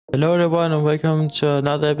Hello everyone and welcome to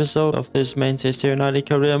another episode of this Manchester United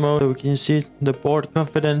career mode. We can see the board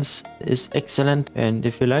confidence is excellent, and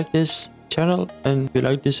if you like this channel and if you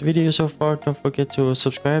like this video so far, don't forget to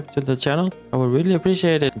subscribe to the channel. I would really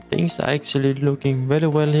appreciate it. Things are actually looking very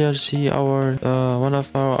well here. See, our one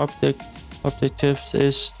of our objectives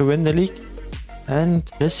is to win the league, and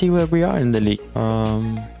let's see where we are in the league.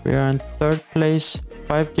 We are in third place.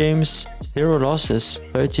 5 games, 0 losses,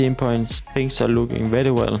 13 points. Things are looking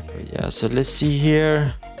very well. But yeah, so let's see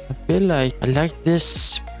here. I feel like I like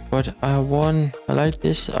this, but I like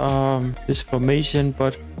this this formation,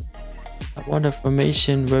 but I want a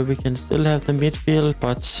formation where we can still have the midfield,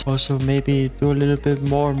 but also maybe do a little bit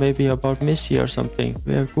more, maybe about Messi or something.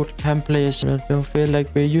 We have good camp players, and I don't feel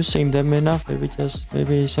like we're using them enough.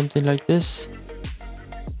 Maybe something like this.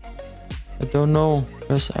 I don't know,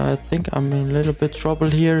 because I think I'm in a little bit trouble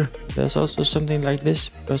here. There's also something like this,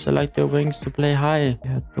 because I like the wings to play high.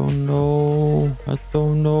 I don't know. Alright,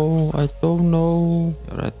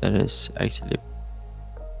 that is actually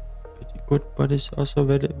pretty good, but it's also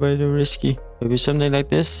very, very risky. Maybe something like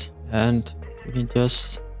this, and we can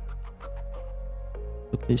just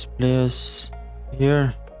put these players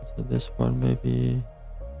here. So this one maybe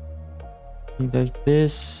like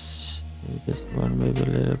this. Maybe this one maybe a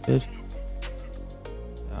little bit.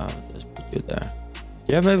 Just put you there.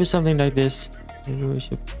 Yeah, maybe something like this. Maybe we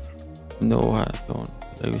should. No, I don't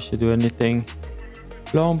think we should do anything.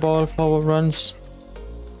 Long ball, forward runs.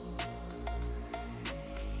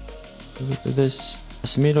 Maybe do this.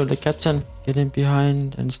 Casemiro, the captain, get in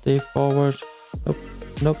behind and stay forward.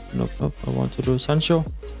 Nope. I want to do Sancho.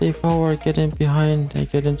 Stay forward, get in behind and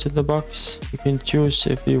get into the box. You can choose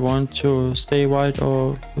if you want to stay wide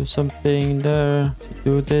or do something there.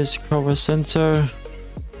 Do this, cover center.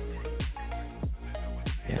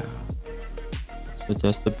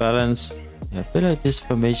 Just the balance. Yeah, I feel like this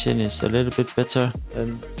formation is a little bit better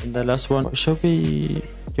than the last one. Should we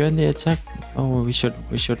join the attack? Oh, we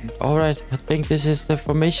shouldn't. Alright, I think this is the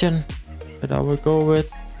formation that I will go with.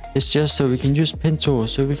 It's just so we can use Pinto,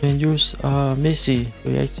 so we can use Messi.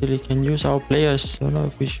 We actually can use our players. I don't know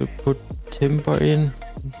if we should put Timber in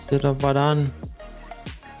instead of Varane.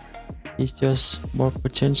 He's just more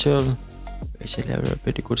potential. We actually have a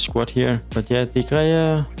pretty good squad here. But yeah, De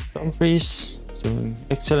Gea, Dumfries doing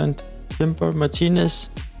excellent. Timber, Martinez,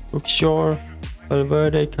 Shaw,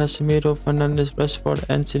 Valverde, Casemiro, Fernandes, Rashford,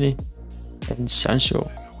 Anthony, and Sancho.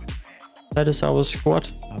 That is our squad.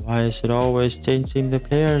 Why is it always changing the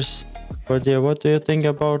players? But yeah, what do you think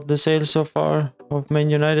about the sale so far of Man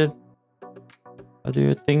United? How do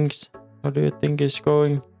you think is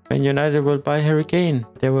going? Man United will buy Harry Kane.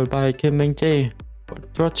 They will buy Kim Min-jae.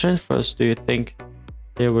 What transfers do you think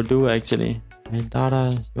they will do actually?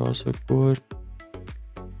 Dada is also good.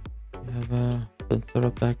 We have a center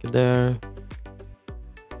back there.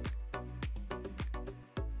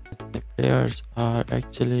 The players are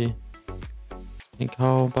actually, I think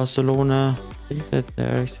how Barcelona, I think that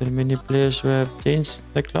there are actually many players who have changed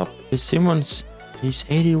the club. With Simmons, he's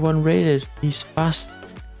 81 rated, he's fast.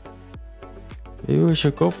 Maybe we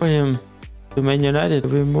should go for him to Man United.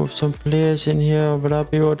 We move some players in here.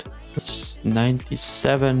 Rabiot, it's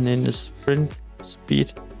 97 in the sprint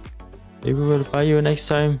speed. Maybe we'll buy you next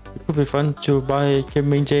time. It could be fun to buy Kim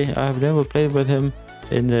Min-jae. I have never played with him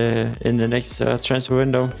in the next transfer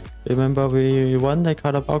window. Remember we won the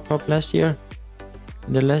Carabao Cup last year,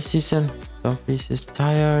 in the last season. Dumfries is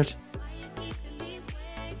tired.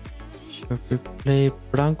 Should we play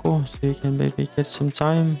Branco so he can maybe get some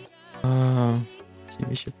time?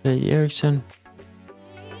 We should play Ericsson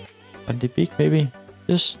on the peak maybe,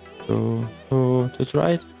 just to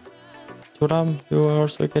try it. Thuram, you are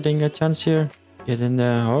also getting a chance here. Get in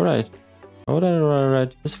there. Alright,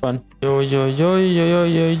 it's fun. Yo.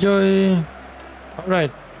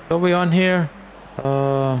 Alright, so we on here.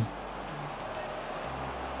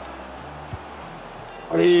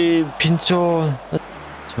 Pinto.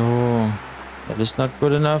 So that is not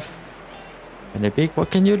good enough. And the big, what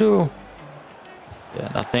can you do? Yeah,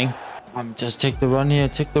 nothing. Just take the run here.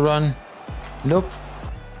 Take the run. Nope.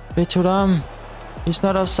 Hey, Thuram. He's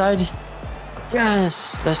not offside.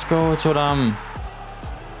 Yes, let's go, Thuram.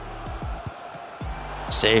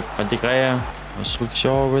 Save by De Gea. Let's look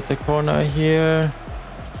Shaw with the corner here.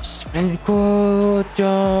 Very good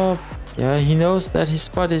job. Yeah, he knows that his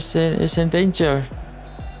spot is in danger.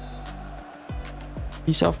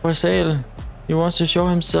 He's up for sale. He wants to show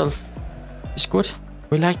himself. It's good.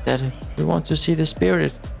 We like that. We want to see the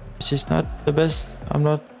spirit. This is not the best. I'm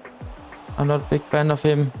not a big fan of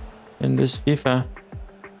him in this FIFA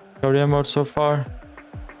career mode so far.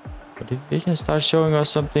 But if he can start showing us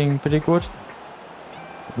something pretty good,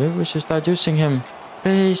 Maybe we should start using him.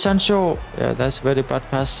 Hey, Sancho. Yeah, that's very bad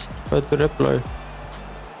pass for the dribbler.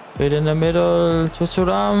 Right in the middle to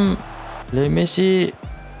Thuram. Play Messi.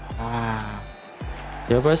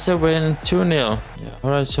 There was a win, 2-0. Yeah.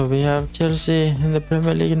 Alright, so we have Chelsea in the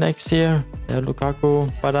Premier League next year. Yeah,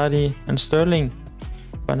 Lukaku, Baradi, and Sterling.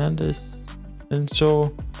 Fernandes. And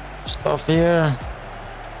so, stuff here.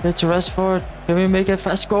 Play to Rashford. Can we make a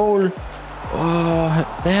fast goal?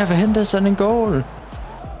 Oh, they have Henderson in goal.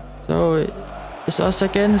 So, it's us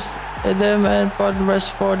against them, but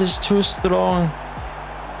Rashford is too strong.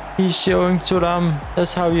 He's showing to them.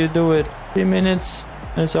 That's how you do it. 3 minutes.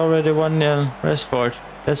 It's already 1-0. Rashford.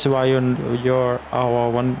 That's why you're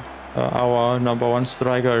our number one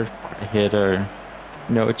striker. Header.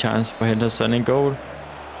 No chance for Henderson in goal.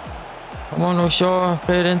 Come on, Oshaw.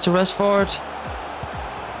 Play it into Rashford.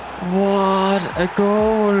 What a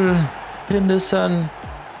goal. Henderson.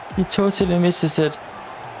 He totally misses it.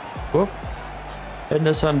 Whoop.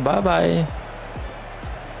 Henderson, bye-bye.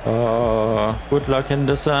 Oh, good luck,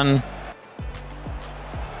 Henderson.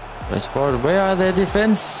 Rashford, where are their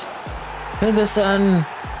defense? Henderson.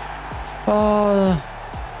 Oh,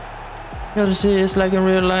 Chelsea is like in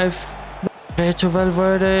real life. Play to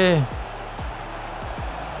Valverde.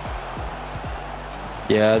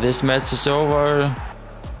 Yeah, this match is over.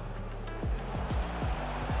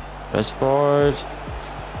 Rashford.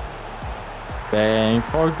 Bang,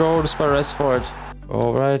 4 goals by Rashford.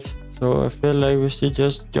 Alright, so I feel like we should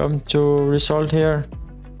just jump to result here.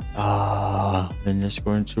 And it's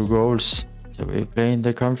going 2 goals. So we're playing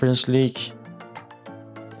the Conference League.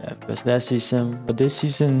 Yeah, because last season, but this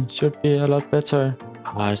season should be a lot better.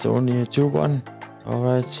 It's only a 2-1.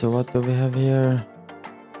 Alright, so what do we have here?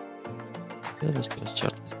 Let's just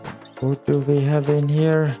shut this down. What do we have in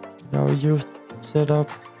here? Our youth setup.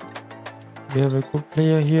 We have a good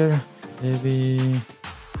player here. Maybe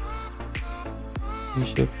he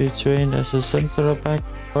should be trained as a centre back.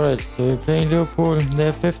 Alright, so we're playing Liverpool.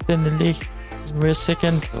 They're 5th in the league. We're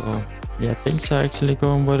 2nd. So yeah, things are actually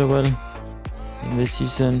going very well in this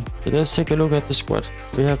season. So let's take a look at the squad.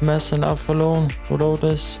 We have Masson out for loan.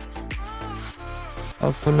 Rodas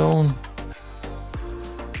out for loan.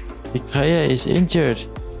 Vicrea is injured.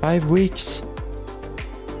 5 weeks.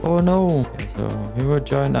 Oh no. Okay, so we will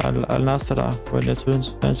join Al Nassr when the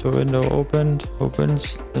transfer window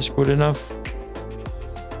opens. That's good enough.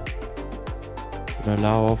 We'll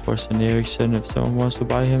allow offers in Eriksen if someone wants to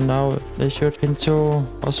buy him now. They should. Pinto,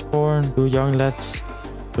 Osborne, 2 young lads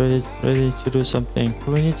ready to do something.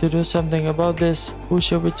 We need to do something about this. Who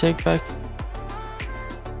should we take back?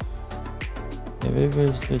 Yeah, maybe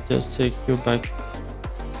we'll just take you back.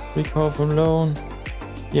 Recall from loan.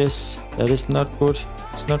 Yes, that is not good.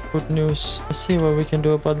 It's not good news. Let's see what we can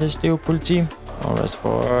do about this Liverpool team. Oh,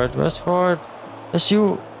 Rashford. That's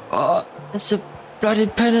you. Oh, that's a bloody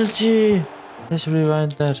penalty. Let's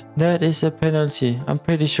rewind that. That is a penalty. I'm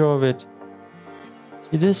pretty sure of it.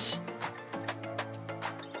 See this?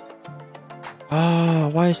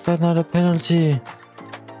 Why is that not a penalty?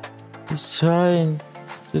 He's trying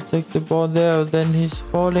to take the ball there, then he's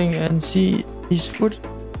falling and see his foot.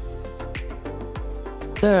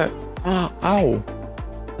 There. Ow.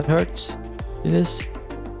 That hurts. See this?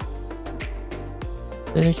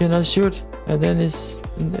 Then he cannot shoot, and then it's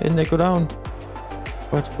in the ground.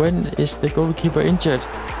 But when is the goalkeeper injured?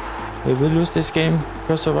 We will lose this game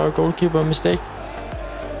because of our goalkeeper mistake.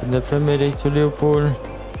 In the Premier League to Liverpool.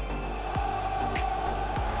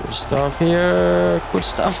 Good stuff here. Good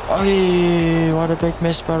stuff. Oh, what a big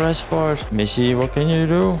miss by Rashford. Messi, what can you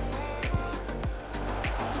do?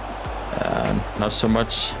 Not so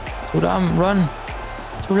much. Thuram, run.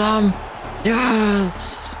 Thuram.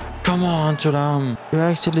 Yes. Come on, Thuram. You're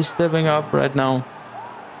actually stepping up right now.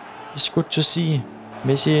 It's good to see.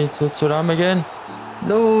 Messi to Thuram again.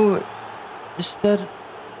 No. Is that...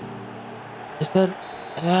 it's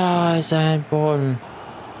a handball.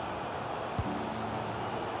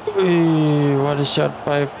 What a shot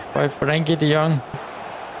by Frankie de Jong.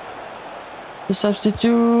 The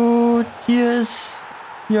substitute. Yes.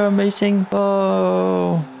 You're amazing.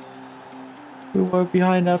 Oh. We were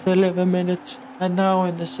behind after 11 minutes. And now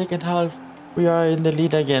in the second half, we are in the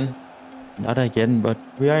lead again. Not again, but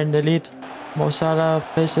we are in the lead. Mo Salah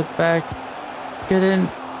plays it back. Get in.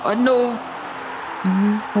 Oh no.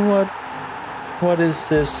 What is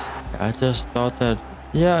this? I just thought that.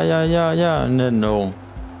 Yeah. And then no.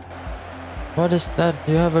 What is that?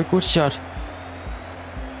 You have a good shot.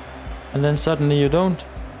 And then suddenly you don't.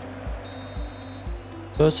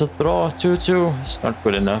 So it's a draw, 2-2. It's not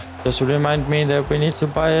good enough. Just remind me that we need to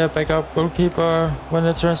buy a backup goalkeeper when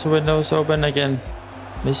the transfer window is open again.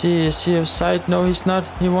 Messi, is he offside? No, he's not.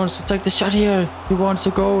 He wants to take the shot here. He wants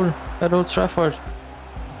a goal at Old Trafford.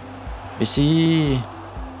 Messi.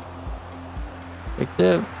 Take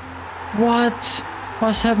the... What?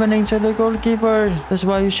 What's happening to the goalkeeper? That's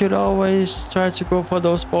why you should always try to go for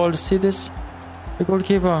those balls. See this? The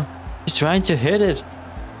goalkeeper. He's trying to hit it.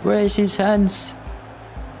 Where is his hands?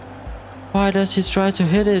 Why does he try to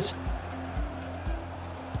hit it?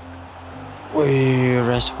 Wee,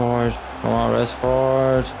 Rashford. Come on,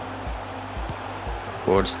 Rashford.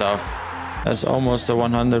 Good stuff. That's almost a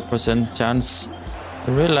 100% chance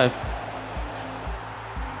in real life.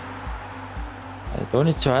 I don't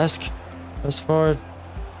need to ask. Rashford.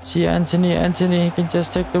 See Anthony. Anthony, he can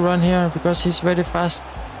just take the run here because he's very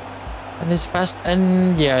fast. And it's fast.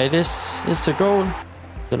 And yeah, it is. It's a goal.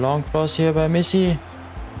 It's a long cross here by Messi.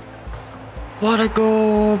 What a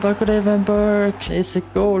goal by Gravenberg. It's a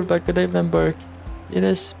goal by Gravenberg. See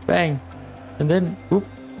this? Bang. And then, whoop.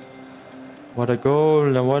 What a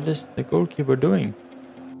goal. And what is the goalkeeper doing?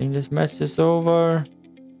 I think this match is over.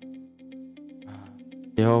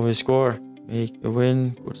 They always score. Make a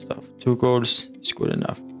win. Good stuff. 2 goals is good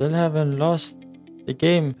enough. Still haven't lost the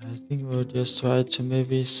game. I think we'll just try to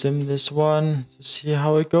maybe sim this one to see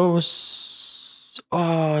how it goes.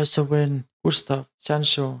 Oh, it's a win. Good stuff.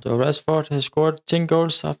 Sancho. So Rashford has scored 10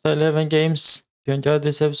 goals after 11 games. If you enjoyed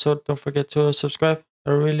this episode, don't forget to subscribe.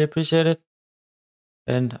 I really appreciate it.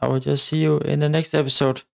 And I will just see you in the next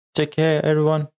episode. Take care, everyone.